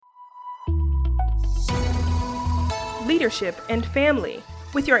leadership, and family.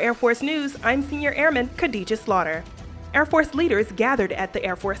 With your Air Force News, I'm Senior Airman Khadija Slaughter. Air Force leaders gathered at the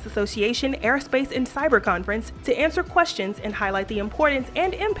Air Force Association Aerospace and Cyber Conference to answer questions and highlight the importance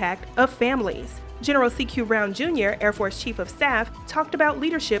and impact of families. General C.Q. Brown Jr., Air Force Chief of Staff, talked about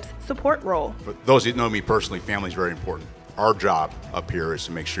leadership's support role. For those that know me personally, family is very important. Our job up here is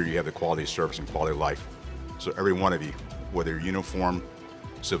to make sure you have the quality of service and quality of life. So every one of you, whether you're uniform,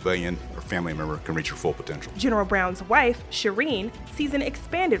 civilian, or family member, can reach your full potential. General Brown's wife, Shireen, sees an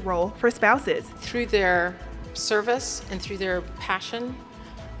expanded role for spouses. Through their service and through their passion,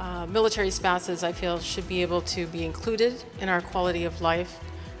 military spouses, I feel, should be able to be included in our quality of life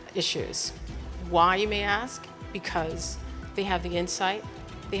issues. Why, you may ask? Because they have the insight,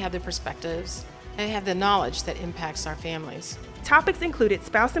 they have the perspectives, and they have the knowledge that impacts our families. Topics included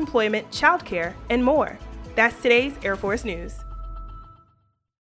spouse employment, childcare, and more. That's today's Air Force News.